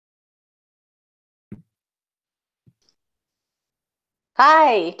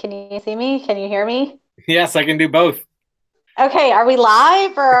Hi, can you see me? Can you hear me? Yes, I can do both. Okay, are we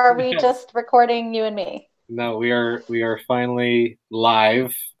live or are we Yes. just recording you and me? No, we are finally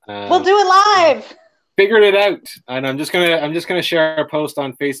live. We'll Um, do it live. Figured it out, and I'm just gonna share a post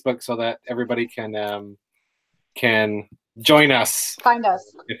on Facebook so that everybody can join us Find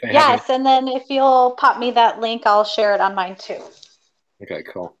us. if they haven't. Yes, and then if you'll pop me that link, I'll share it on mine too. Okay,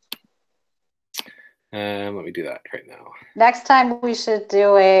 cool. Let me do that right now. Next time we should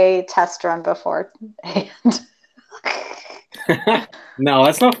do a test run before. No,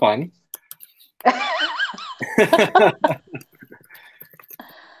 that's not fun.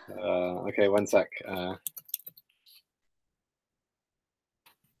 Okay, one sec.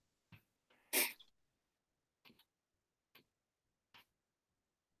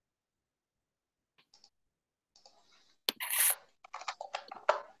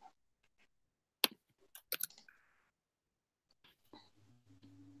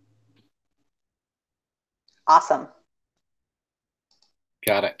 Awesome.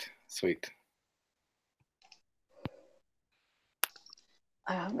 Got it. Sweet.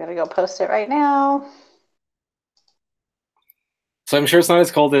 I'm gonna go post it right now. So I'm sure it's not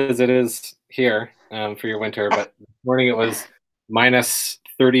as cold as it is here for your winter, but this morning it was minus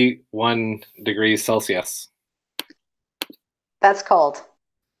 31 degrees Celsius. That's cold.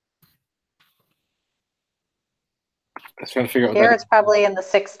 I was trying to figure out what Here that it's probably in the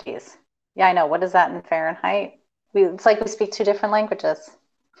 60s. Yeah, I know. What is that in Fahrenheit? It's like we speak two different languages.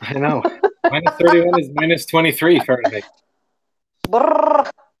 I know. Minus 31 is minus 23 Fahrenheit. Brrr.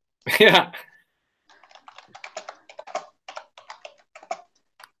 Yeah.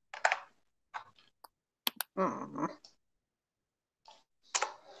 Mm.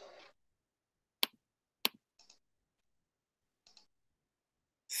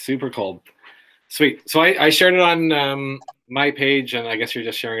 Super cold. Sweet. So I shared it on my page, and I guess you're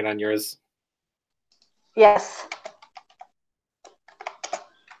just sharing it on yours. Yes.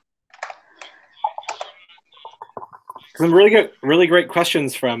 Some really great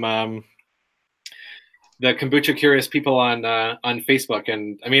questions from the kombucha curious people on Facebook,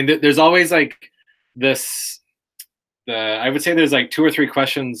 and I mean, there's always like this. I would say there's like two or three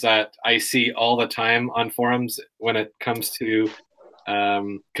questions that I see all the time on forums when it comes to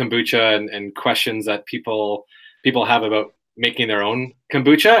kombucha and questions that people have about making their own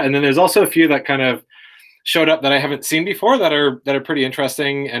kombucha. And then there's also a few that kind of showed up that I haven't seen before that are pretty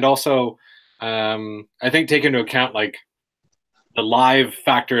interesting, and also I think take into account like the live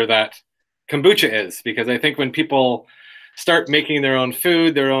factor that kombucha is, because I think when people start making their own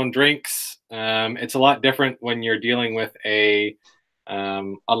food, their own drinks, it's a lot different when you're dealing with a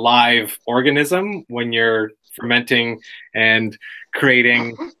live organism, when you're fermenting and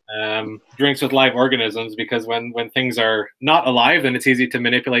creating drinks with live organisms, because when things are not alive, then it's easy to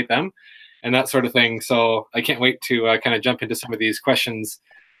manipulate them and that sort of thing. So I can't wait to kind of jump into some of these questions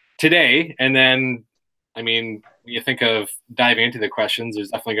today. And then, I mean, when you think of diving into the questions, there's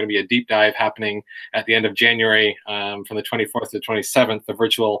definitely going to be a deep dive happening at the end of January, from the 24th to the 27th, the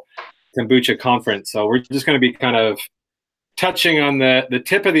Virtual Kombucha Conference. So we're just going to be kind of touching on the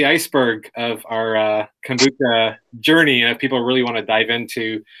tip of the iceberg of our kombucha journey. And if people really want to dive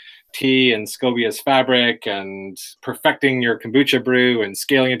into tea and SCOBY as fabric and perfecting your kombucha brew and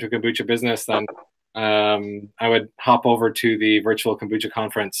scaling into a kombucha business, then I would hop over to the Virtual Kombucha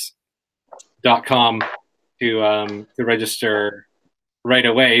Conference.com to register right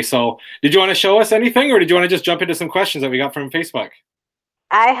away. So did you want to show us anything, or did you want to just jump into some questions that we got from Facebook?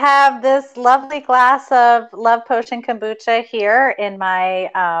 I have this lovely glass of Love Potion kombucha here in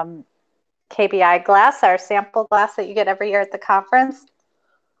my KBI glass, our sample glass that you get every year at the conference.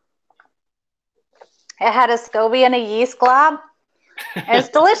 It had a SCOBY and a yeast glob, and it's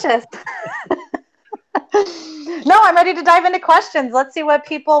delicious. No, I'm ready to dive into questions. Let's see what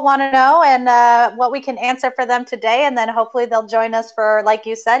people want to know and what we can answer for them today. And then hopefully they'll join us for, like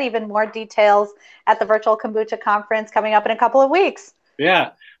you said, even more details at the Virtual Kombucha Conference coming up in a couple of weeks.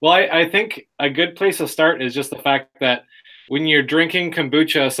 Yeah. Well, I think a good place to start is just the fact that when you're drinking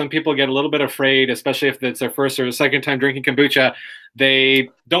kombucha, some people get a little bit afraid, especially if it's their first or second time drinking kombucha. They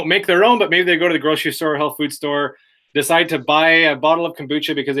don't make their own, but maybe they go to the grocery store or health food store, decide to buy a bottle of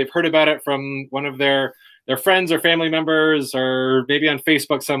kombucha because they've heard about it from one of their friends or family members, or maybe on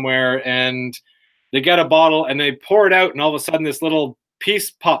Facebook somewhere, and they get a bottle and they pour it out, and all of a sudden this little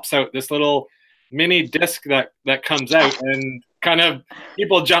piece pops out, this little mini disc that comes out, and kind of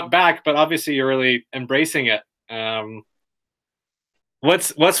people jump back, but obviously you're really embracing it.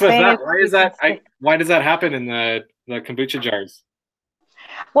 What's with that? Why is that? Why does that happen in the kombucha jars?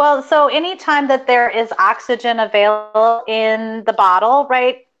 Well, so anytime that there is oxygen available in the bottle,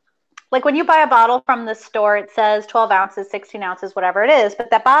 right? Like when you buy a bottle from the store, it says 12 ounces, 16 ounces, whatever it is, but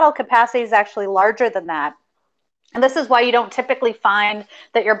that bottle capacity is actually larger than that. And this is why you don't typically find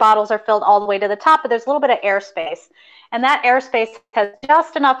that your bottles are filled all the way to the top, but there's a little bit of airspace. And that airspace has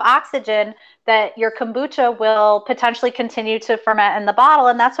just enough oxygen that your kombucha will potentially continue to ferment in the bottle.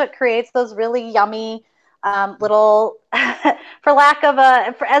 And that's what creates those really yummy little, for lack of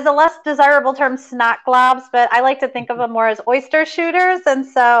as a less desirable term, snot globs, but I like to think of them more as oyster shooters. And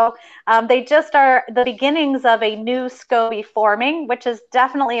so they just are the beginnings of a new SCOBY forming, which is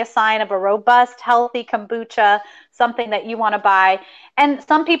definitely a sign of a robust, healthy kombucha, something that you want to buy. And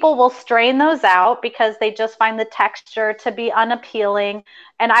some people will strain those out because they just find the texture to be unappealing.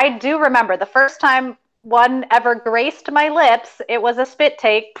 And I do remember the first time one ever graced my lips, it was a spit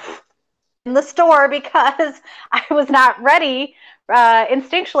take in the store because I was not ready.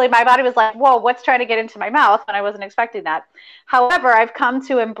 Instinctually, my body was like, whoa, what's trying to get into my mouth? And I wasn't expecting that. However, I've come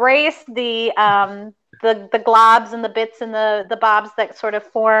to embrace the globs and the bits and the bobs that sort of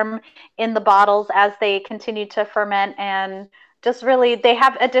form in the bottles as they continue to ferment, and just really they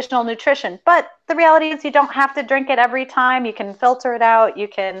have additional nutrition. But the reality is you don't have to drink it every time. You can filter it out. You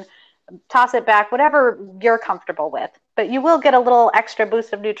can toss it back, whatever you're comfortable with. But you will get a little extra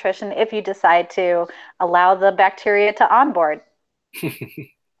boost of nutrition if you decide to allow the bacteria to onboard.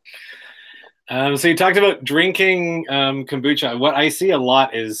 So you talked about drinking kombucha. What I see a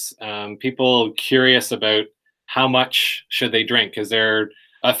lot is people curious about how much should they drink. Is there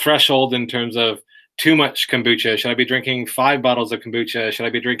a threshold in terms of too much kombucha? Should I be drinking 5 bottles of kombucha? Should I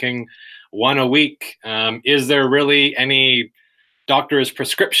be drinking 1 a week? Is there really any doctor's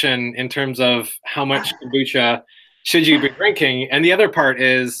prescription in terms of how much kombucha should you be drinking? And the other part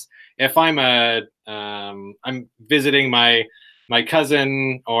is, if I'm I'm visiting my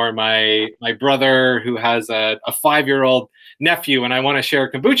cousin or my brother who has a 5-year-old nephew, and I want to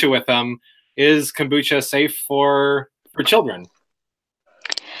share kombucha with them, is kombucha safe for children?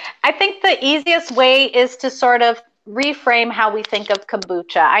 I think the easiest way is to sort of reframe how we think of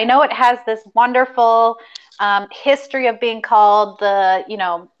kombucha. I know it has this wonderful history of being called the,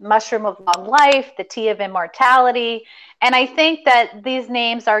 mushroom of long life, the tea of immortality. And I think that these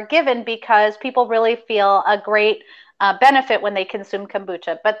names are given because people really feel a great benefit when they consume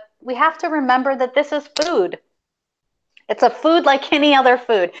kombucha. But we have to remember that this is food. It's a food like any other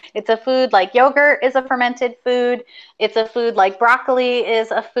food. It's a food like yogurt is a fermented food. It's a food like broccoli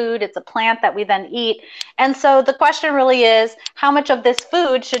is a food. It's a plant that we then eat. And so the question really is, how much of this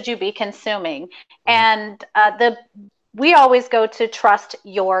food should you be consuming? And we always go to trust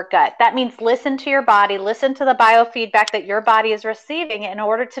your gut. That means listen to your body, listen to the biofeedback that your body is receiving in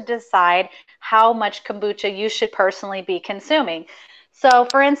order to decide how much kombucha you should personally be consuming. So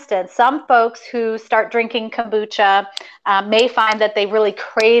for instance, some folks who start drinking kombucha may find that they really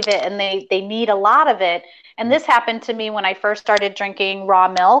crave it and they need a lot of it. And this happened to me when I first started drinking raw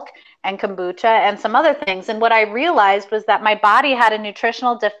milk and kombucha and some other things. And what I realized was that my body had a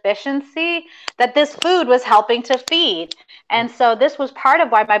nutritional deficiency that this food was helping to feed. And so this was part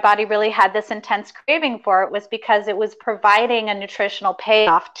of why my body really had this intense craving for it, was because it was providing a nutritional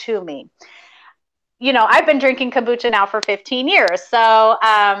payoff to me. I've been drinking kombucha now for 15 years. So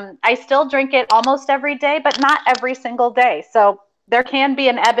I still drink it almost every day, but not every single day. So there can be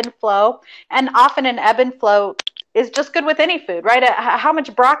an ebb and flow. And often an ebb and flow is just good with any food, right? How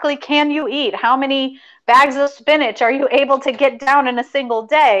much broccoli can you eat? How many bags of spinach are you able to get down in a single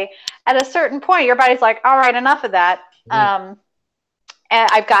day? At a certain point, your body's like, all right, enough of that. And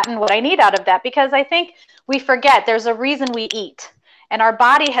I've gotten what I need out of that, because I think we forget there's a reason we eat. And our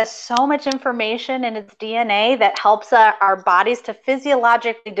body has so much information in its DNA that helps our bodies to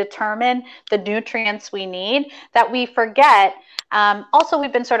physiologically determine the nutrients we need that we forget. Also,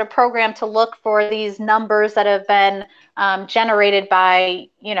 we've been sort of programmed to look for these numbers that have been generated by,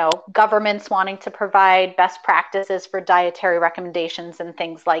 governments wanting to provide best practices for dietary recommendations and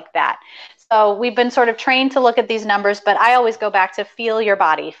things like that. So we've been sort of trained to look at these numbers, but I always go back to feel your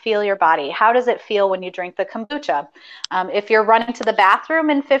body, feel your body. How does it feel when you drink the kombucha? If you're running to the bathroom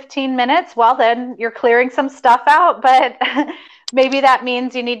in 15 minutes, well, then you're clearing some stuff out, but maybe that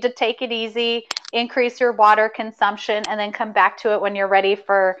means you need to take it easy, increase your water consumption, and then come back to it when you're ready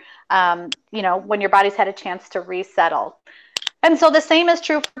for, when your body's had a chance to resettle. And so the same is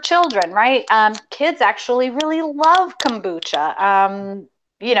true for children, right? Kids actually really love kombucha.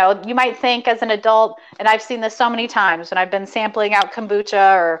 You might think as an adult, and I've seen this so many times when I've been sampling out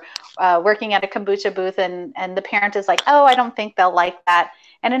kombucha working at a kombucha booth, and the parent is like, oh, I don't think they'll like that.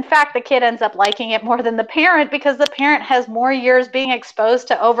 And in fact, the kid ends up liking it more than the parent, because the parent has more years being exposed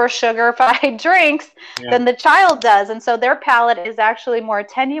to over sugarified drinks than the child does. And so their palate is actually more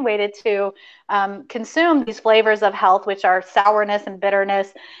attenuated to consume these flavors of health, which are sourness and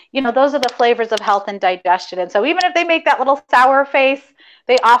bitterness. Those are the flavors of health and digestion. And so even if they make that little sour face,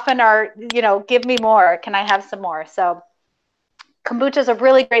 they often are, give me more. Can I have some more? So kombucha is a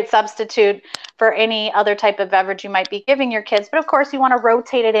really great substitute for any other type of beverage you might be giving your kids. But of course, you want to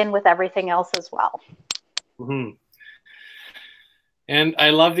rotate it in with everything else as well. Mm-hmm. And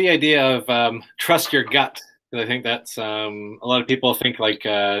I love the idea of trust your gut. I think that's a lot of people think like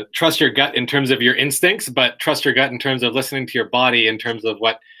trust your gut in terms of your instincts, but trust your gut in terms of listening to your body, in terms of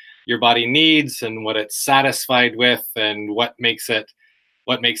what your body needs and what it's satisfied with and what makes it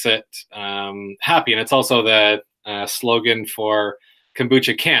happy. And it's also the slogan for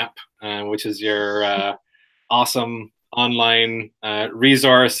Kombucha Camp, which is your awesome online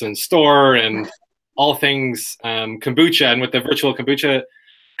resource and store and all things kombucha. And with the Virtual Kombucha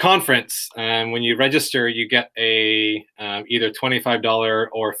Conference, when you register, you get a either $25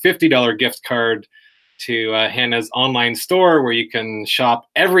 or $50 gift card to Hannah's online store, where you can shop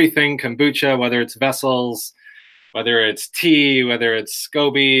everything kombucha, whether it's vessels, whether it's tea, whether it's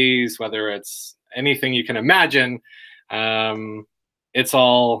SCOBYs, whether it's anything you can imagine. It's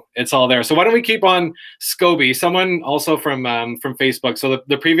all there. So why don't we keep on SCOBY? Someone also from Facebook. So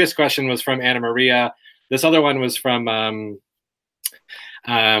the previous question was from Anna Maria. This other one was from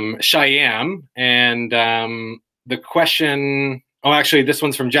Cheyenne, and the question. Oh, actually, this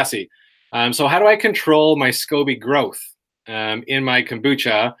one's from Jesse. So how do I control my SCOBY growth in my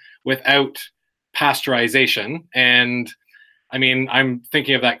kombucha without pasteurization? And I mean, I'm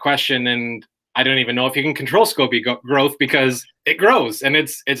thinking of that question, and I don't even know if you can control SCOBY growth, because it grows and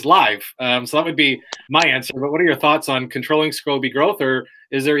it's live. So that would be my answer. But what are your thoughts on controlling SCOBY growth, or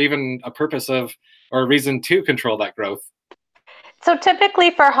is there even a purpose of or a reason to control that growth? So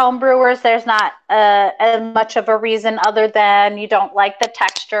typically for home brewers, there's not much of a reason other than you don't like the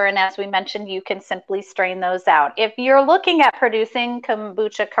texture. And as we mentioned, you can simply strain those out. If you're looking at producing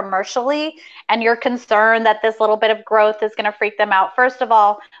kombucha commercially and you're concerned that this little bit of growth is going to freak them out, first of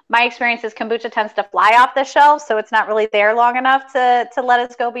all, my experience is kombucha tends to fly off the shelf, so it's not really there long enough to let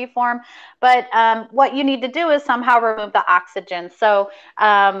a SCOBY form. But what you need to do is somehow remove the oxygen. So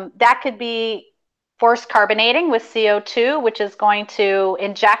that could be forced carbonating with CO2, which is going to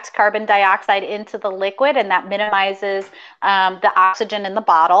inject carbon dioxide into the liquid, and that minimizes the oxygen in the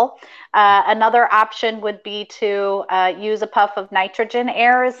bottle. Another option would be to use a puff of nitrogen.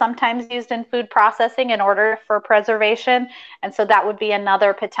 Air is sometimes used in food processing in order for preservation, and so that would be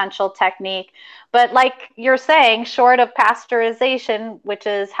another potential technique. But like you're saying, short of pasteurization, which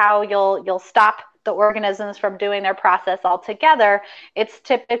is how you'll stop the organisms from doing their process altogether, it's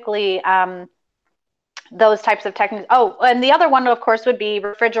typically those types of techniques. Oh, and the other one, of course, would be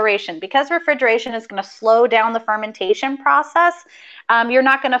refrigeration. Because refrigeration is going to slow down the fermentation process, you're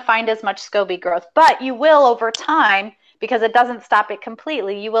not going to find as much SCOBY growth. But you will over time, because it doesn't stop it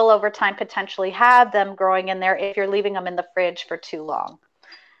completely, you will over time potentially have them growing in there if you're leaving them in the fridge for too long.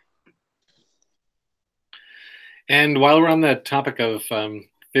 And while we're on the topic of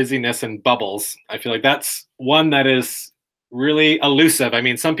fizziness and bubbles, I feel like that's one that is really elusive. I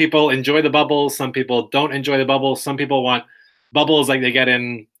mean, some people enjoy the bubbles, some people don't enjoy the bubbles. Some people want bubbles like they get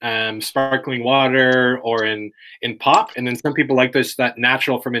in sparkling water or in pop, and then some people like that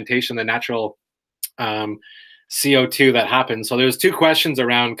natural fermentation, the natural CO2 that happens. So there's two questions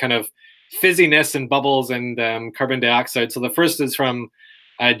around kind of fizziness and bubbles and carbon dioxide. So the first is from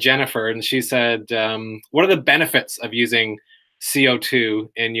Jennifer, and she said, what are the benefits of using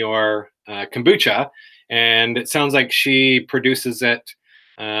CO2 in your kombucha? And it sounds like she produces it,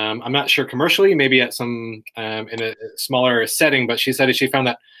 I'm not sure commercially, maybe at some in a smaller setting, but she said she found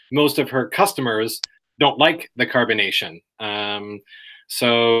that most of her customers don't like the carbonation.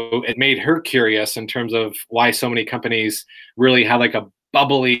 So it made her curious in terms of why so many companies really have like a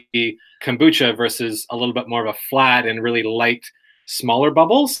bubbly kombucha versus a little bit more of a flat and really light, smaller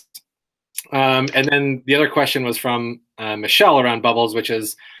bubbles. And then the other question was from Michelle around bubbles, which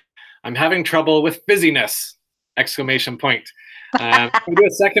is, I'm having trouble with fizziness! Exclamation point. If I do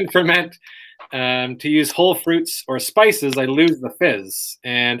a second ferment to use whole fruits or spices, I lose the fizz.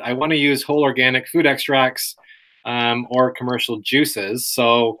 And I want to use whole organic food extracts or commercial juices.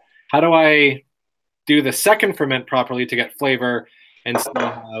 So how do I do the second ferment properly to get flavor and still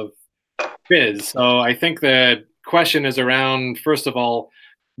have fizz? So I think the question is around, first of all,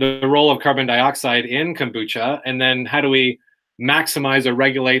 the role of carbon dioxide in kombucha, and then how do we maximize or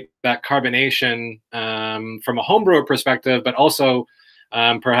regulate that carbonation from a home brewer perspective, but also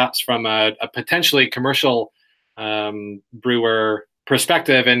perhaps from a potentially commercial brewer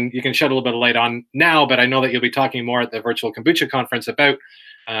perspective. And you can shed a little bit of light on now, but I know that you'll be talking more at the Virtual Kombucha Conference about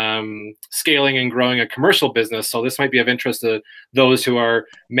scaling and growing a commercial business. So this might be of interest to those who are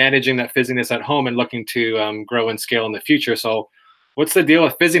managing that fizziness at home and looking to grow and scale in the future. So what's the deal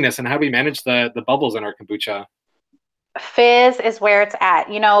with fizziness, and how do we manage the bubbles in our kombucha? Fizz is where it's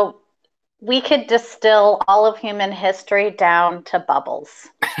at. You know, we could distill all of human history down to bubbles.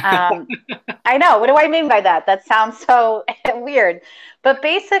 I know. What do I mean by that? That sounds so weird. But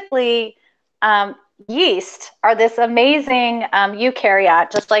basically, yeast are this amazing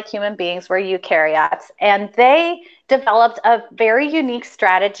eukaryote, just like human beings were eukaryotes. And they developed a very unique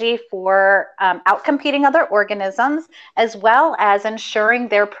strategy for outcompeting other organisms, as well as ensuring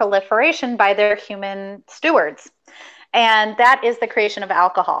their proliferation by their human stewards. And that is the creation of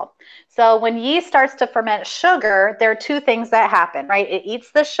alcohol. So when yeast starts to ferment sugar, there are two things that happen, right? It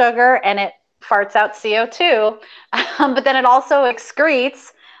eats the sugar and it farts out CO2, but then it also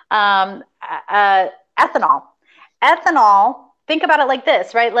excretes ethanol. Ethanol, think about it like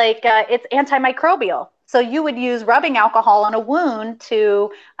this, right? Like it's antimicrobial. So you would use rubbing alcohol on a wound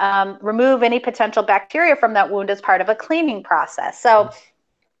to remove any potential bacteria from that wound as part of a cleaning process. So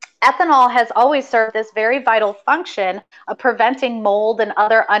ethanol has always served this very vital function of preventing mold and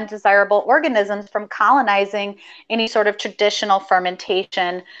other undesirable organisms from colonizing any sort of traditional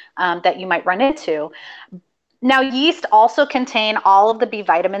fermentation that you might run into. Now, yeast also contain all of the B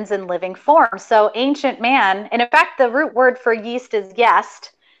vitamins in living form. So ancient man, and in fact, the root word for yeast is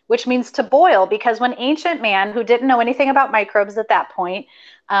yeast, which means to boil, because when ancient man, who didn't know anything about microbes at that point,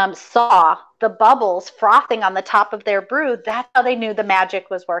 saw the bubbles frothing on the top of their brew, that's how they knew the magic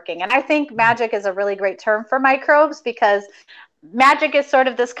was working. And I think magic is a really great term for microbes, because magic is sort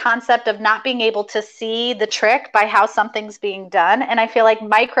of this concept of not being able to see the trick by how something's being done. And I feel like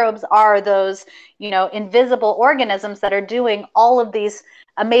microbes are those, invisible organisms that are doing all of these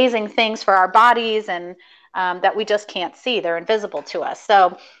amazing things for our bodies, and that we just can't see. They're invisible to us.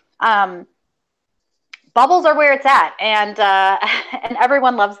 So bubbles are where it's at, and and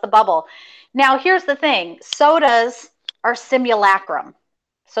everyone loves the bubble. Now, here's the thing. Sodas are simulacrum.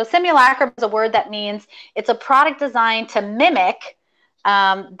 So simulacrum is a word that means it's a product designed to mimic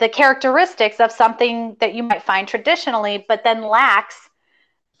the characteristics of something that you might find traditionally, but then lacks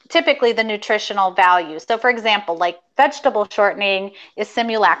typically the nutritional value. So for example, like vegetable shortening is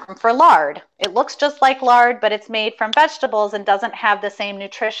simulacrum for lard. It looks just like lard, but it's made from vegetables and doesn't have the same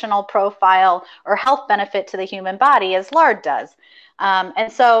nutritional profile or health benefit to the human body as lard does.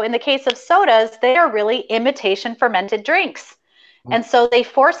 And so in the case of sodas, they are really imitation fermented drinks. And so they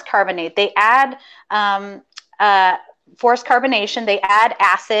force carbonate. They add forced carbonation. They add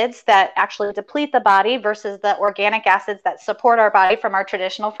acids that actually deplete the body versus the organic acids that support our body from our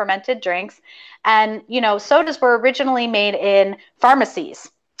traditional fermented drinks. And, sodas were originally made in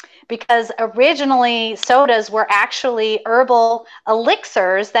pharmacies, because originally sodas were actually herbal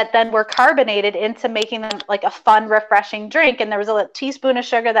elixirs that then were carbonated into making them like a fun, refreshing drink. And there was a teaspoon of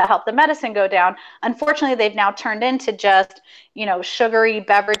sugar that helped the medicine go down. Unfortunately, they've now turned into just, sugary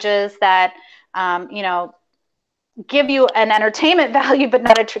beverages that, give you an entertainment value, but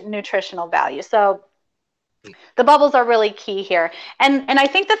not a nutritional value. So the bubbles are really key here. And I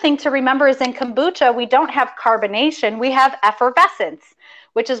think the thing to remember is in kombucha, we don't have carbonation, we have effervescence,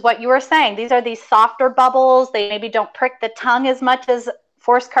 which is what you were saying. These are these softer bubbles. They maybe don't prick the tongue as much as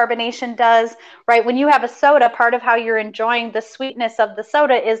forced carbonation does, right? When you have a soda, part of how you're enjoying the sweetness of the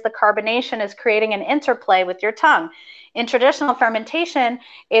soda is the carbonation is creating an interplay with your tongue. In traditional fermentation,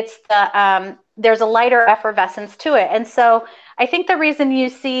 it's there's a lighter effervescence to it. And so I think the reason you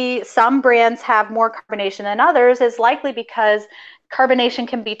see some brands have more carbonation than others is likely because carbonation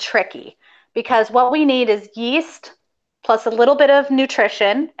can be tricky, because what we need is yeast plus a little bit of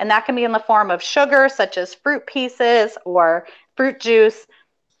nutrition, and that can be in the form of sugar, such as fruit pieces or fruit juice.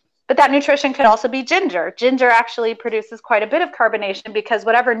 But that nutrition could also be ginger. Ginger actually produces quite a bit of carbonation, because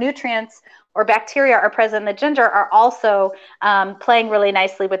whatever nutrients or bacteria are present in the ginger are also playing really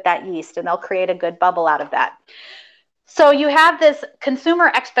nicely with that yeast, and they'll create a good bubble out of that. So you have this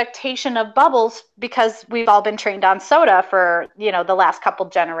consumer expectation of bubbles because we've all been trained on soda for, the last couple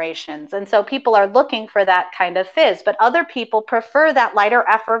generations. And so people are looking for that kind of fizz, but other people prefer that lighter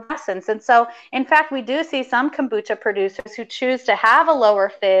effervescence. And so, in fact, we do see some kombucha producers who choose to have a lower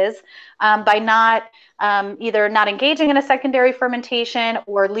fizz by not either not engaging in a secondary fermentation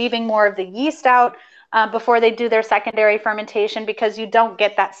or leaving more of the yeast out before they do their secondary fermentation, because you don't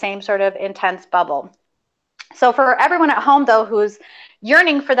get that same sort of intense bubble. So for everyone at home, though, who's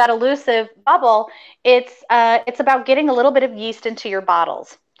yearning for that elusive bubble, it's about getting a little bit of yeast into your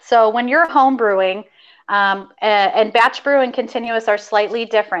bottles. So when you're home brewing, and batch brew and continuous are slightly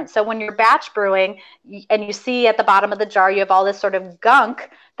different. So when you're batch brewing and you see at the bottom of the jar you have all this sort of gunk,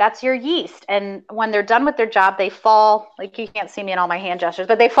 that's your yeast. And when they're done with their job, they fall, like you can't see me in all my hand gestures,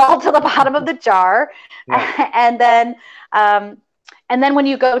 but they fall to the bottom of the jar. Yeah. And then when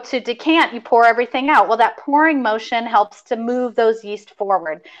you go to decant, you pour everything out. Well, that pouring motion helps to move those yeast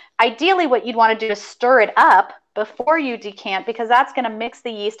forward. Ideally, what you'd want to do is stir it up before you decant, because that's going to mix the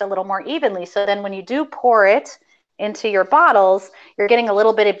yeast a little more evenly. So then when you do pour it into your bottles, you're getting a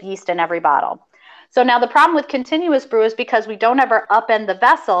little bit of yeast in every bottle. So now the problem with continuous brew is because we don't ever upend the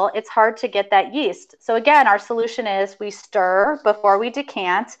vessel, it's hard to get that yeast. So again, our solution is we stir before we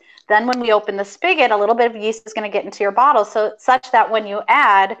decant. Then when we open the spigot, a little bit of yeast is going to get into your bottle, so such that when you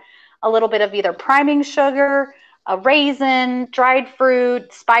add a little bit of either priming sugar, a raisin, dried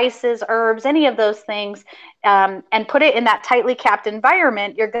fruit, spices, herbs, any of those things, and put it in that tightly capped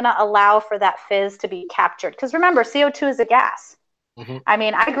environment, you're going to allow for that fizz to be captured. Because remember, CO2 is a gas. Mm-hmm. I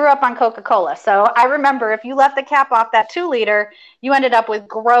mean, I grew up on Coca-Cola, so I remember if you left the cap off that 2-liter, you ended up with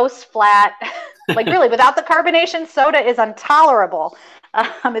gross, flat, like really without the carbonation, soda is intolerable.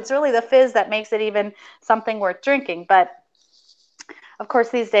 It's really the fizz that makes it even something worth drinking. But of course,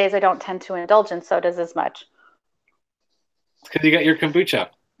 these days I don't tend to indulge in sodas as much. Because you got your kombucha.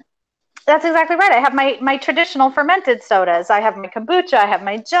 That's exactly right. I have my traditional fermented sodas. I have my kombucha, I have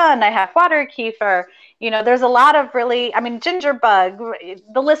my jun, I have water kefir. You know, there's a lot of really, I mean, ginger bug,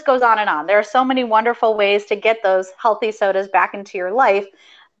 the list goes on and on. There are so many wonderful ways to get those healthy sodas back into your life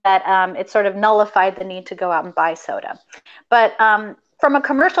that it's sort of nullified the need to go out and buy soda. But from a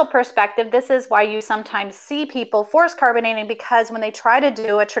commercial perspective, this is why you sometimes see people force carbonating, because when they try to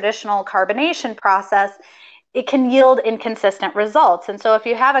do a traditional carbonation process, it can yield inconsistent results. And so if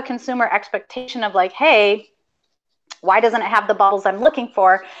you have a consumer expectation of like, hey, why doesn't it have the bubbles I'm looking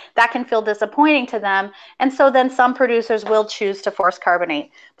for? That can feel disappointing to them. And so then some producers will choose to force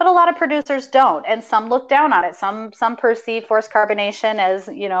carbonate, but a lot of producers don't. And some look down on it. Some perceive forced carbonation as,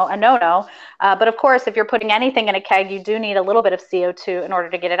 you know, a no-no. But of course, if you're putting anything in a keg, you do need a little bit of CO2 in order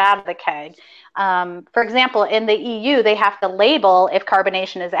to get it out of the keg. For example, in the EU, they have to label if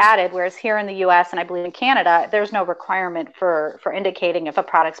carbonation is added, whereas here in the US and I believe in Canada, there's no requirement for indicating if a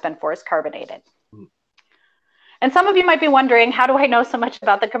product's been forced carbonated. And some of you might be wondering, how do I know so much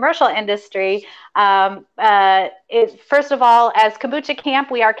about the commercial industry? First of all, as Kombucha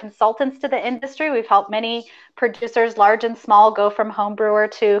Camp, we are consultants to the industry. We've helped many producers, large and small, go from home brewer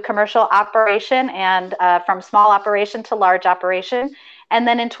to commercial operation, and from small operation to large operation. And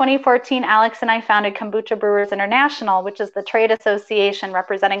then in 2014, Alex and I founded Kombucha Brewers International, which is the trade association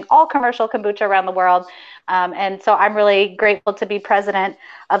representing all commercial kombucha around the world. And so I'm really grateful to be president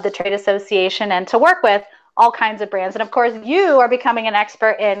of the trade association and to work with all kinds of brands. And of course, you are becoming an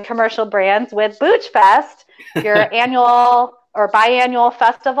expert in commercial brands with Booch Fest, your annual or biannual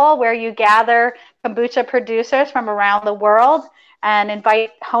festival where you gather kombucha producers from around the world and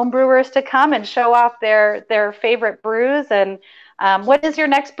invite home brewers to come and show off their favorite brews. And what is your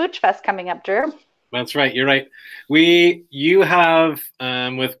next Booch Fest coming up, Drew? That's right. You're right. You have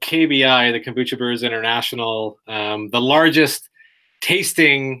with KBI, the Kombucha Brewers International, the largest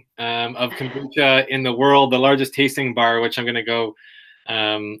tasting of kombucha in the world, the largest tasting bar, which I'm going to go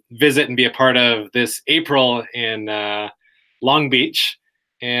visit and be a part of this April in Long Beach.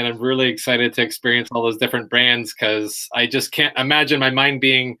 And I'm really excited to experience all those different brands, because I just can't imagine my mind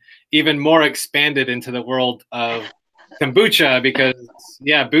being even more expanded into the world of kombucha, because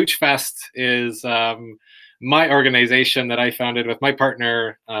yeah, Booch Fest is my organization that I founded with my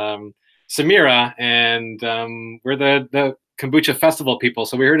partner Samira, and we're the kombucha festival people.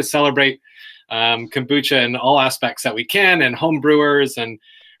 So we're here to celebrate kombucha in all aspects that we can, and home brewers, and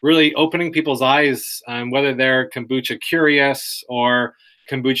really opening people's eyes, whether they're kombucha curious or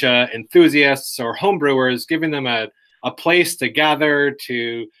kombucha enthusiasts or home brewers, giving them a place to gather,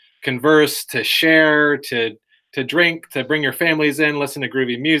 to converse, to share, to drink, to bring your families in, listen to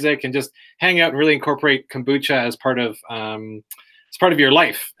groovy music, and just hang out and really incorporate kombucha as part of your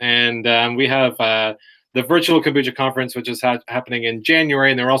life. And we have the Virtual Kombucha Conference, which is happening in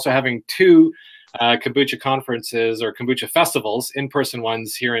January, and they're also having 2 kombucha conferences or kombucha festivals, in-person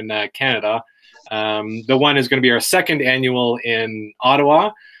ones here in Canada. The one is going to be our 2nd annual in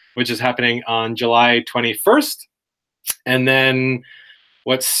Ottawa, which is happening on July 21st. And then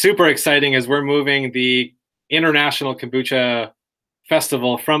what's super exciting is we're moving the International Kombucha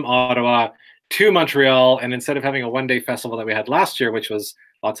Festival from Ottawa to Montreal. And instead of having a one-day festival that we had last year, which was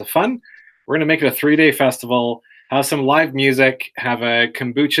lots of fun, we're going to make it a 3-day festival, have some live music, have a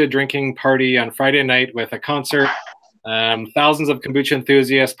kombucha drinking party on Friday night with a concert. Thousands of kombucha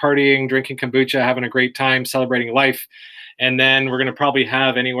enthusiasts partying, drinking kombucha, having a great time, celebrating life. And then we're going to probably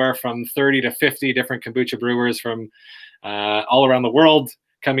have anywhere from 30 to 50 different kombucha brewers from all around the world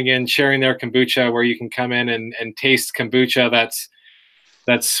coming in, sharing their kombucha, where you can come in and taste kombucha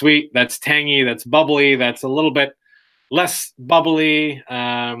that's sweet, that's tangy, that's bubbly, that's a little bit less bubbly,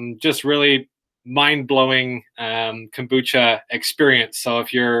 just really mind-blowing kombucha experience. So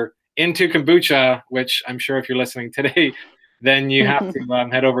if you're into kombucha, which I'm sure if you're listening today, then you have to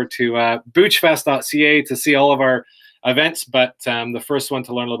head over to boochfest.ca to see all of our events. But the first one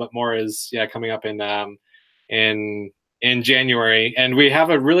to learn a little bit more is coming up in January. And we have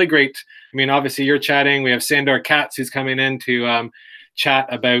a really great, I mean, obviously you're chatting. We have Sandor Katz who's coming in to chat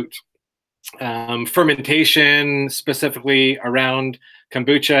about fermentation, specifically around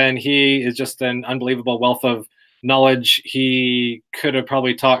kombucha. And he is just an unbelievable wealth of knowledge. He could have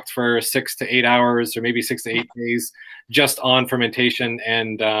probably talked for 6 to 8 hours or maybe 6 to 8 days just on fermentation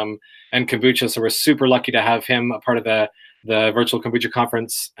and kombucha. So we're super lucky to have him a part of the Virtual Kombucha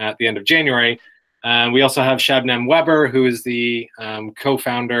Conference at the end of January. We also have Shabnam Weber, who is the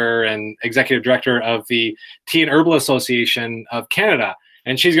co-founder and executive director of the Tea and Herbal Association of Canada.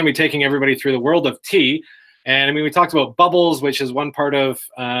 And she's going to be taking everybody through the world of tea. And I mean, we talked about bubbles, which is one part of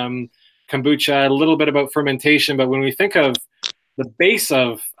kombucha, a little bit about fermentation. But when we think of the base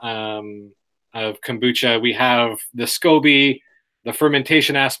of kombucha, we have the SCOBY, the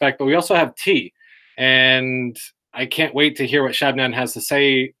fermentation aspect, but we also have tea. And I can't wait to hear what Shabnam has to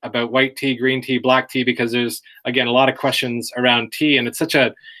say about white tea, green tea, black tea, because there's, again, a lot of questions around tea. And it's such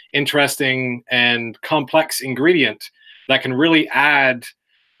an interesting and complex ingredient that can really add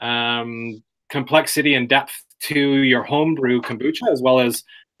complexity and depth to your homebrew kombucha, as well as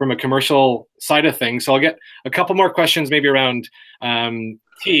from a commercial side of things. So I'll get a couple more questions maybe around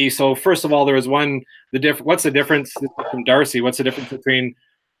tea. So first of all, there was one, what's the difference from Darcy? What's the difference between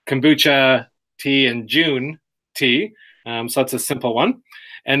kombucha tea and June tea? So that's a simple one.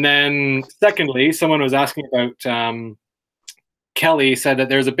 And then secondly, someone was asking about, Kelly said that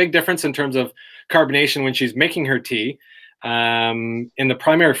there's a big difference in terms of carbonation when she's making her tea in the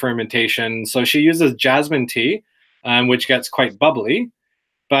primary fermentation. So she uses jasmine tea, which gets quite bubbly.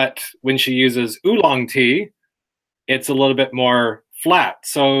 But when she uses oolong tea, it's a little bit more flat.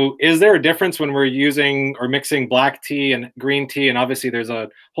 So is there a difference when we're using or mixing black tea and green tea? And obviously there's a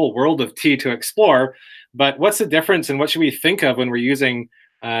whole world of tea to explore. But what's the difference, and what should we think of when we're using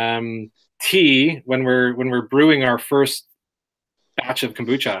tea when we're brewing our first batch of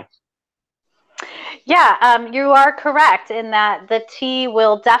kombucha? Yeah, you are correct in that the tea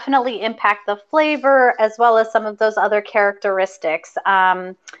will definitely impact the flavor as well as some of those other characteristics.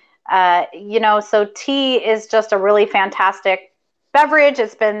 So tea is just a really fantastic beverage.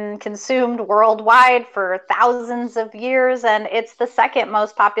 It's been consumed worldwide for thousands of years, and it's the second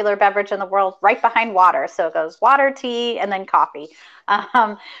most popular beverage in the world, right behind water. So it goes water, tea, and then coffee.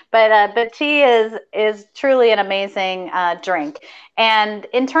 But tea is truly an amazing drink. And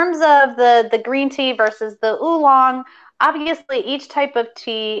in terms of the green tea versus the oolong, obviously each type of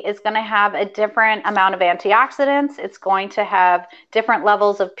tea is going to have a different amount of antioxidants. It's going to have different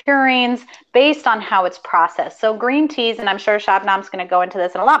levels of purines based on how it's processed. So green teas, and I'm sure Shabnam's going to go into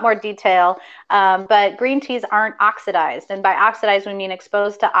this in a lot more detail, but green teas aren't oxidized. And by oxidized, we mean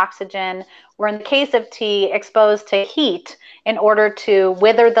exposed to oxygen, or in the case of tea, exposed to heat in order to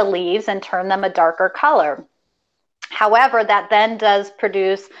wither the leaves and turn them a darker color. However, that then does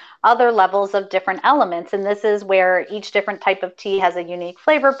produce other levels of different elements. And this is where each different type of tea has a unique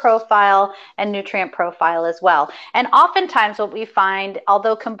flavor profile and nutrient profile as well. And oftentimes what we find,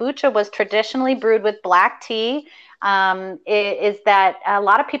 although kombucha was traditionally brewed with black tea, is that a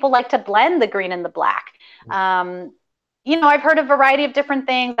lot of people like to blend the green and the black. I've heard a variety of different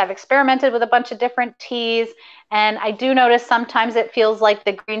things. I've experimented with a bunch of different teas, and I do notice sometimes it feels like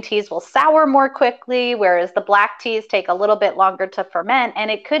the green teas will sour more quickly, whereas the black teas take a little bit longer to ferment.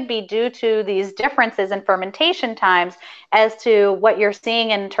 And it could be due to these differences in fermentation times as to what you're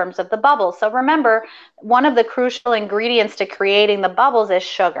seeing in terms of the bubbles. So remember, one of the crucial ingredients to creating the bubbles is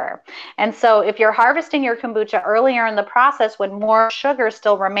sugar. And so if you're harvesting your kombucha earlier in the process when more sugar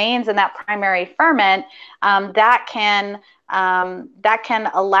still remains in that primary ferment, that can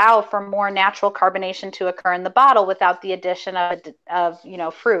allow for more natural carbonation to occur in the bottle without the addition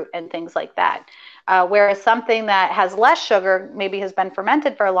of fruit and things like that. Whereas something that has less sugar, maybe has been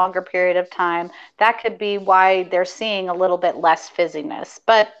fermented for a longer period of time, that could be why they're seeing a little bit less fizziness.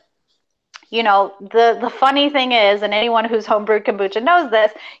 But the funny thing is, and anyone who's homebrewed kombucha knows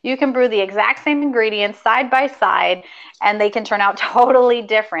this, you can brew the exact same ingredients side by side, and they can turn out totally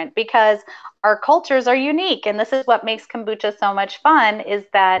different because our cultures are unique. And this is what makes kombucha so much fun, is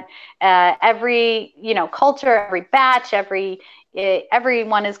that every culture, every batch,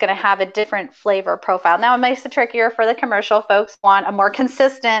 everyone is going to have a different flavor profile. Now, it makes it trickier for the commercial folks who want a more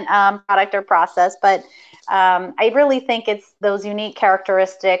consistent product or process, but I really think it's those unique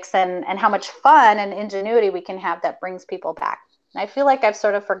characteristics and how much fun and ingenuity we can have that brings people back. And I feel like I've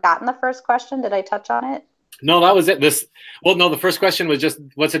sort of forgotten the first question. Did I touch on it? No, that was it. No, the first question was just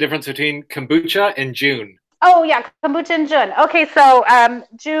what's the difference between kombucha and June? Oh, yeah, kombucha and June. Okay, so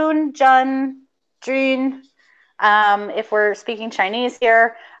June, June, if we're speaking Chinese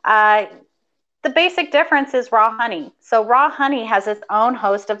here, the basic difference is raw honey. So raw honey has its own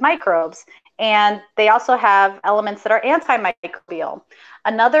host of microbes, and they also have elements that are antimicrobial.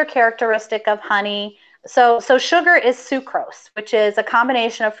 Another characteristic of honey, so sugar is sucrose, which is a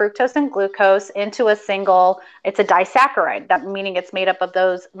combination of fructose and glucose into a single, it's a disaccharide, that meaning it's made up of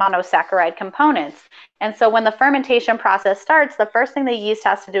those monosaccharide components. And so when the fermentation process starts, the first thing the yeast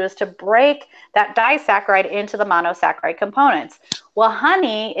has to do is to break that disaccharide into the monosaccharide components. Well,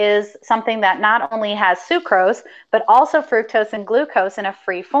 honey is something that not only has sucrose, but also fructose and glucose in a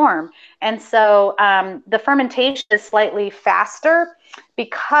free form. And so the fermentation is slightly faster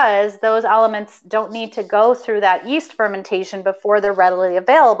because those elements don't need to go through that yeast fermentation before they're readily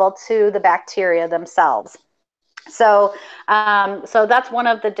available to the bacteria themselves. So that's one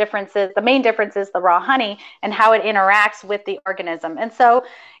of the differences. The main difference is the raw honey and how it interacts with the organism. And so,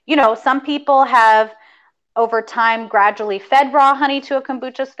 some people have over time gradually fed raw honey to a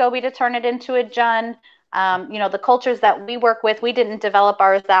kombucha SCOBY to turn it into a jun. The cultures that we work with, we didn't develop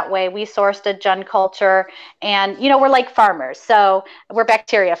ours that way. We sourced a jun culture, and we're like farmers, so we're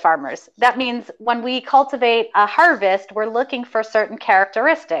bacteria farmers. That means when we cultivate a harvest, we're looking for certain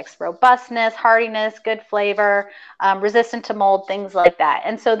characteristics: robustness, hardiness, good flavor, resistant to mold, things like that.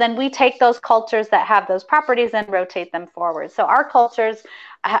 And so then we take those cultures that have those properties and rotate them forward. So our cultures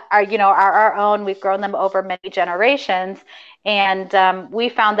are our own. We've grown them over many generations, and we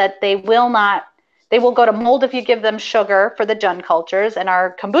found that they will go to mold if you give them sugar for the jun cultures, and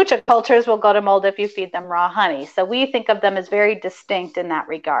our kombucha cultures will go to mold if you feed them raw honey. So we think of them as very distinct in that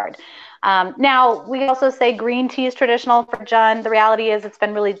regard. Now, we also say green tea is traditional for jun. The reality is it's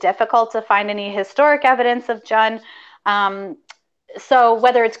been really difficult to find any historic evidence of jun. So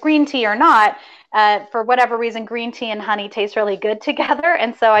whether it's green tea or not, for whatever reason, green tea and honey taste really good together.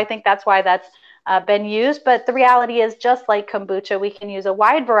 And so I think that's why that's been used. But the reality is, just like kombucha, we can use a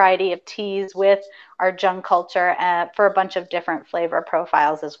wide variety of teas with our jun culture for a bunch of different flavor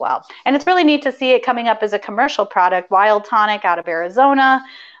profiles as well. And it's really neat to see it coming up as a commercial product. Wild Tonic out of Arizona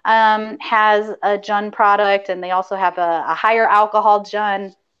has a jun product, and they also have a higher alcohol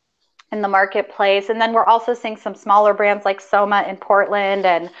jun in the marketplace. And then we're also seeing some smaller brands like Soma in Portland,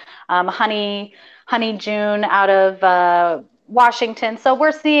 and Honey June out of Washington. So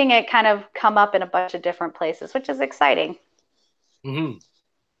we're seeing it kind of come up in a bunch of different places, which is exciting. Mm-hmm.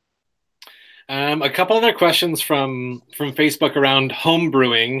 A couple other questions from Facebook around home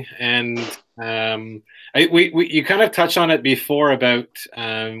brewing, and you kind of touched on it before about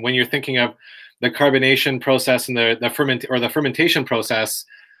when you're thinking of the carbonation process and the fermentation process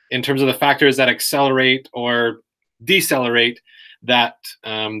in terms of the factors that accelerate or decelerate that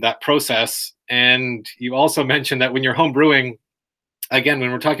process. And you also mentioned that when you're home brewing, again,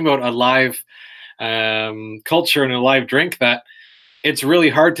 when we're talking about a live culture and a live drink, that it's really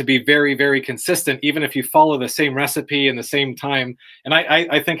hard to be very, very consistent, even if you follow the same recipe in the same time. And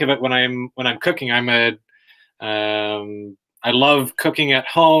I think of it when I'm cooking. I love cooking at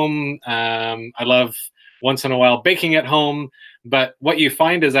home. I love once in a while baking at home. But what you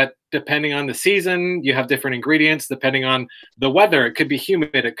find is that depending on the season, you have different ingredients. Depending on the weather, it could be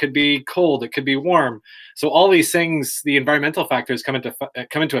humid, it could be cold, it could be warm. So all these things, the environmental factors come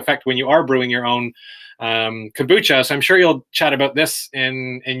into effect when you are brewing your own kombucha. So I'm sure you'll chat about this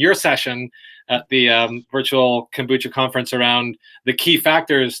in your session at the Virtual Kombucha Conference around the key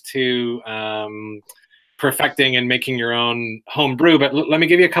factors to perfecting and making your own home brew. But let me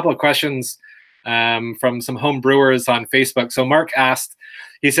give you a couple of questions from some home brewers on Facebook. So Mark asked,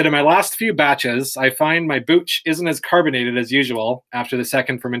 he said, in my last few batches, I find my booch isn't as carbonated as usual after the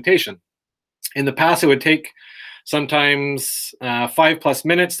second fermentation. In the past, it would take sometimes 5+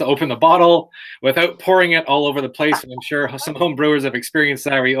 minutes to open the bottle without pouring it all over the place. And I'm sure some home brewers have experienced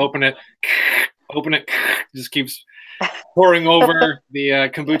that, where you open it, just keeps pouring over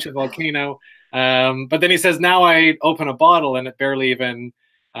the kombucha volcano. But then he says, now I open a bottle and it barely even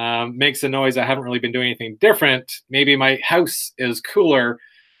makes a noise. I haven't really been doing anything different. Maybe my house is cooler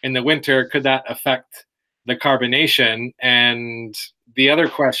in the winter. Could that affect the carbonation? And the other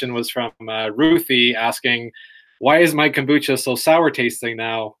question was from Ruthie asking, why is my kombucha so sour tasting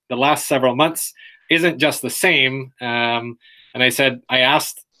now? The last several months isn't just the same. And I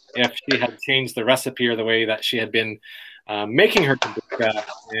asked if she had changed the recipe or the way that she had been making her kombucha.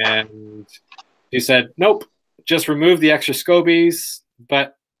 And she said, nope, just remove the extra SCOBYs,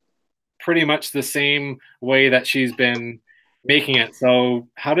 but pretty much the same way that she's been making it. So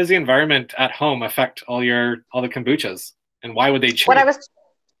how does the environment at home affect all the kombuchas, and why would they change?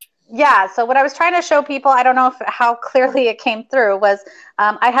 So what I was trying to show people, I don't know how clearly it came through, was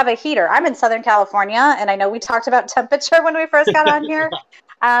I have a heater. I'm in Southern California, and I know we talked about temperature when we first got on here.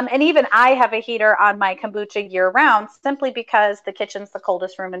 And even I have a heater on my kombucha year round, simply because the kitchen's the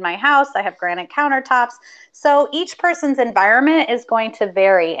coldest room in my house. I have granite countertops. So each person's environment is going to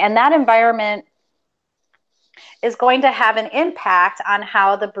vary, and that environment is going to have an impact on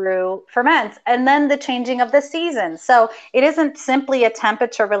how the brew ferments, and then the changing of the season. So it isn't simply a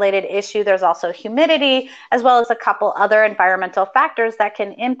temperature related issue. There's also humidity, as well as a couple other environmental factors that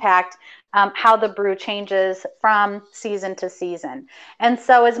can impact how the brew changes from season to season. And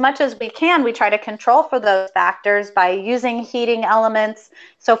so as much as we can, we try to control for those factors by using heating elements.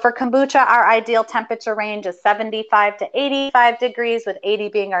 So for kombucha, our ideal temperature range is 75 to 85 degrees, with 80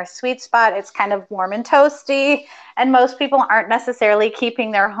 being our sweet spot. It's kind of warm and toasty, and most people aren't necessarily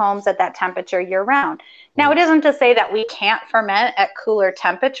keeping their homes at that temperature year round. Now, it isn't to say that we can't ferment at cooler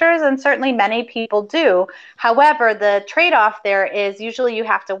temperatures, and certainly many people do. However, the trade-off there is usually you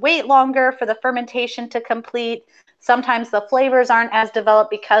have to wait longer for the fermentation to complete. Sometimes the flavors aren't as developed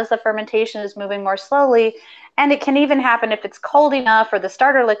because the fermentation is moving more slowly. And it can even happen if it's cold enough or the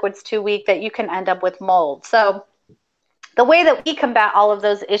starter liquid's too weak that you can end up with mold. So the way that we combat all of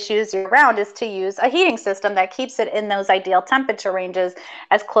those issues year round is to use a heating system that keeps it in those ideal temperature ranges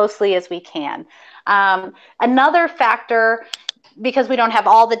as closely as we can. Another factor, because we don't have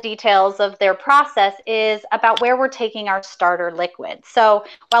all the details of their process, is about where we're taking our starter liquid. So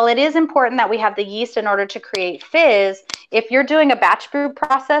while it is important that we have the yeast in order to create fizz, if you're doing a batch brew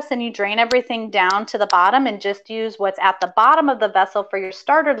process and you drain everything down to the bottom and just use what's at the bottom of the vessel for your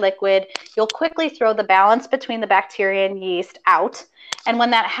starter liquid, you'll quickly throw the balance between the bacteria and yeast out. And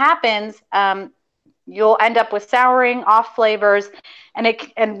when that happens, you'll end up with souring, off flavors,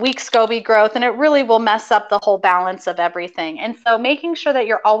 and weak SCOBY growth, and it really will mess up the whole balance of everything. And so making sure that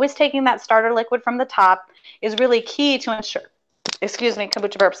you're always taking that starter liquid from the top is really key to ensure, excuse me,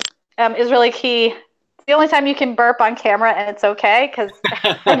 kombucha burps, is really key. It's the only time you can burp on camera, and it's okay because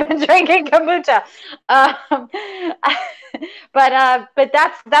I've been drinking kombucha. But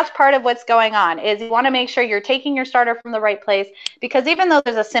that's part of what's going on, is you want to make sure you're taking your starter from the right place, because even though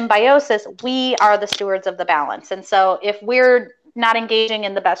there's a symbiosis, we are the stewards of the balance. And so if we're not engaging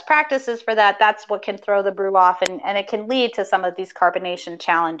in the best practices for that, that's what can throw the brew off, and it can lead to some of these carbonation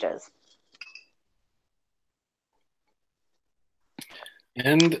challenges.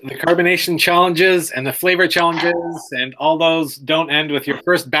 And the carbonation challenges and the flavor challenges and all those don't end with your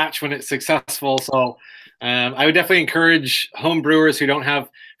first batch when it's successful. So I would definitely encourage home brewers who don't have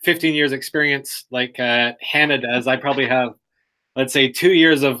 15 years experience like Hannah does. I probably have, let's say, 2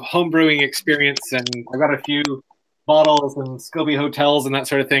 years of home brewing experience, and I've got a few bottles and SCOBY hotels and that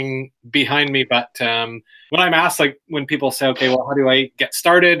sort of thing behind me. But when I'm asked, like when people say, okay, well, how do I get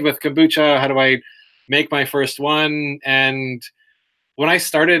started with kombucha? How do I make my first one? And when I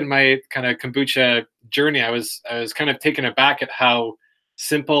started my kind of kombucha journey, I was kind of taken aback at how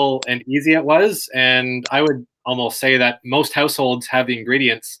simple and easy it was. And I would almost say that most households have the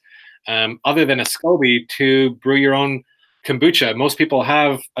ingredients, other than a SCOBY, to brew your own kombucha. Most people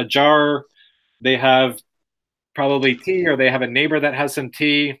have a jar, they have probably tea, or they have a neighbor that has some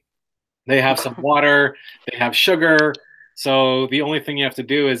tea, they have some water, they have sugar. So the only thing you have to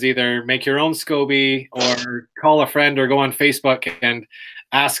do is either make your own SCOBY or call a friend or go on Facebook and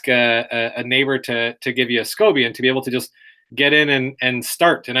ask a neighbor to give you a SCOBY, and to be able to just get in and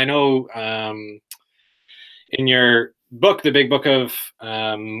start. And I know in your book, the Big Book of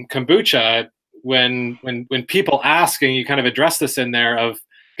Kombucha, when people ask, and you kind of address this in there of,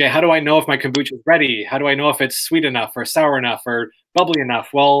 okay, how do I know if my kombucha is ready? How do I know if it's sweet enough or sour enough or bubbly enough?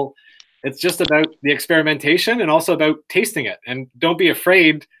 Well, it's just about the experimentation and also about tasting it. And don't be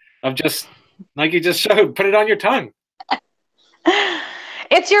afraid of just, like you just showed, put it on your tongue.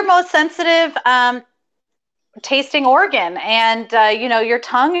 It's your most sensitive tasting organ. And, you know, your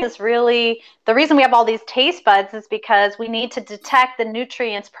tongue is really the reason we have all these taste buds is because we need to detect the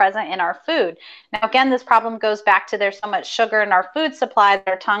nutrients present in our food. Now, again, this problem goes back to there's so much sugar in our food supply that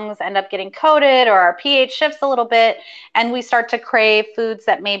our tongues end up getting coated or our pH shifts a little bit, and we start to crave foods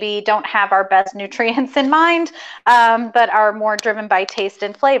that maybe don't have our best nutrients in mind, but are more driven by taste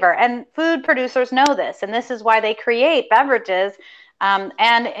and flavor. And food producers know this, and this is why they create beverages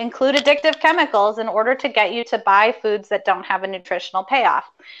and include addictive chemicals in order to get you to buy foods that don't have a nutritional payoff.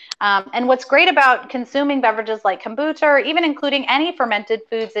 And what's great about consuming beverages like kombucha, or even including any fermented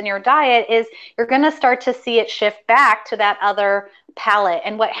foods in your diet, is you're going to start to see it shift back to that other palate.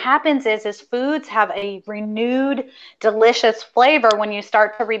 And what happens is foods have a renewed, delicious flavor when you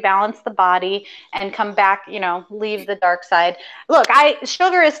start to rebalance the body and come back, you know, leave the dark side. Look,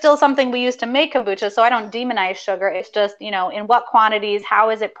 sugar is still something we use to make kombucha, so I don't demonize sugar. It's just, you know, in what quantities, how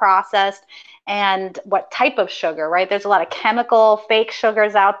is it processed, and what type of sugar, right? There's a lot of chemical fake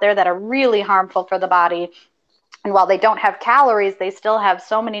sugars out there that are really harmful for the body. And while they don't have calories, they still have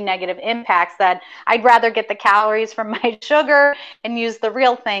so many negative impacts that I'd rather get the calories from my sugar and use the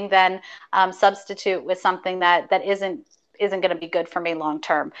real thing than substitute with something that isn't going to be good for me long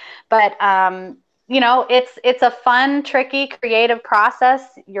term. But you know, it's a fun, tricky, creative process.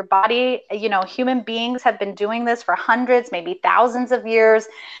 Your body, you know, human beings have been doing this for hundreds, maybe thousands of years.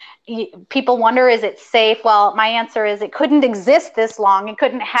 People wonder, is it safe? Well, my answer is it couldn't exist this long. It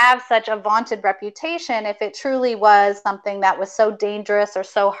couldn't have such a vaunted reputation if it truly was something that was so dangerous or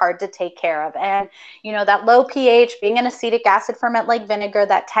so hard to take care of. And, you know, that low pH, being an acetic acid ferment like vinegar,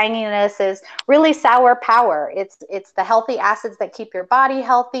 that tanginess is really sour power. It's the healthy acids that keep your body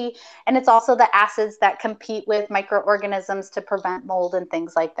healthy. And it's also the acids that compete with microorganisms to prevent mold and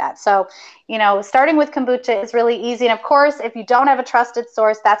things like that. So, you know, starting with kombucha is really easy. And of course, if you don't have a trusted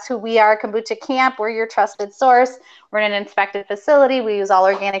source, that's who we are, Kombucha Camp. We're your trusted source. We're in an inspected facility. We use all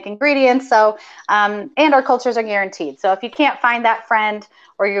organic ingredients. So, and our cultures are guaranteed. So if you can't find that friend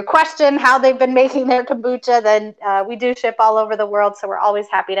or you question how they've been making their kombucha, then we do ship all over the world. So we're always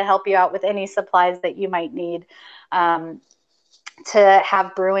happy to help you out with any supplies that you might need to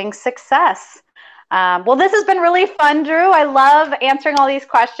have brewing success. Well, this has been really fun, Drew. I love answering all these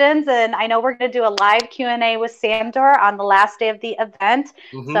questions, and I know we're going to do a live Q&A with Sandor on the last day of the event.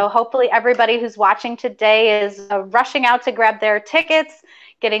 So hopefully everybody who's watching today is rushing out to grab their tickets,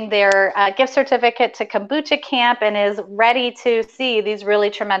 getting their gift certificate to Kombucha Camp, and is ready to see these really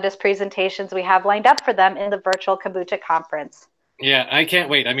tremendous presentations we have lined up for them in the Virtual Kombucha Conference. Yeah, I can't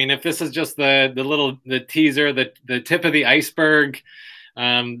wait. I mean, if this is just the teaser, the tip of the iceberg,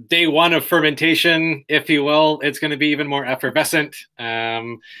 day one of fermentation, if you will, it's going to be even more effervescent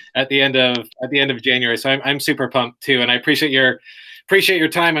at the end of January. So I'm super pumped too, and I appreciate your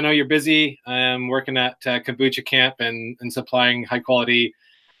time. I know you're busy working at Kombucha Camp and supplying high quality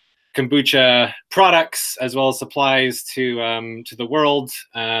kombucha products as well as supplies to the world.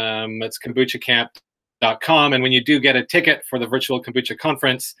 It's kombuchacamp.com, and when you do get a ticket for the Virtual Kombucha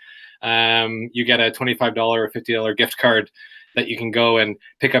Conference, you get a $25 or $50 gift card that you can go and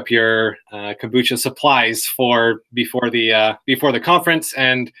pick up your kombucha supplies for before the conference.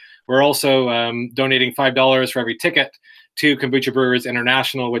 And we're also donating $5 for every ticket to Kombucha Brewers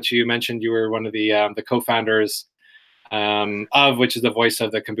International, which you mentioned you were one of the co-founders of, which is the voice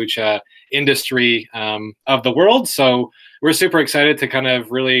of the kombucha industry of the world. So we're super excited to kind of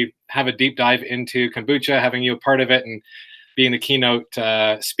really have a deep dive into kombucha, having you a part of it, and being the keynote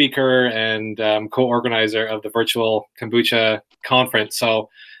speaker and co-organizer of the Virtual Kombucha Conference. So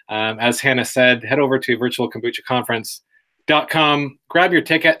as Hannah said, head over to virtualkombuchaconference.com, grab your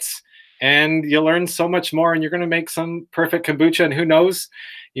tickets, and you'll learn so much more, and you're going to make some perfect kombucha. And who knows,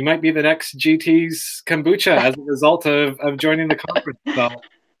 you might be the next GT's kombucha as a result of joining the conference. So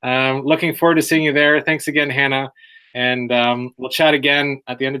looking forward to seeing you there. Thanks again, Hannah. And we'll chat again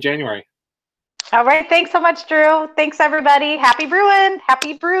at the end of January. All right. Thanks so much, Drew. Thanks, everybody. Happy brewing.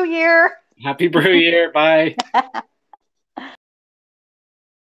 Happy brew year. Happy brew year. Bye.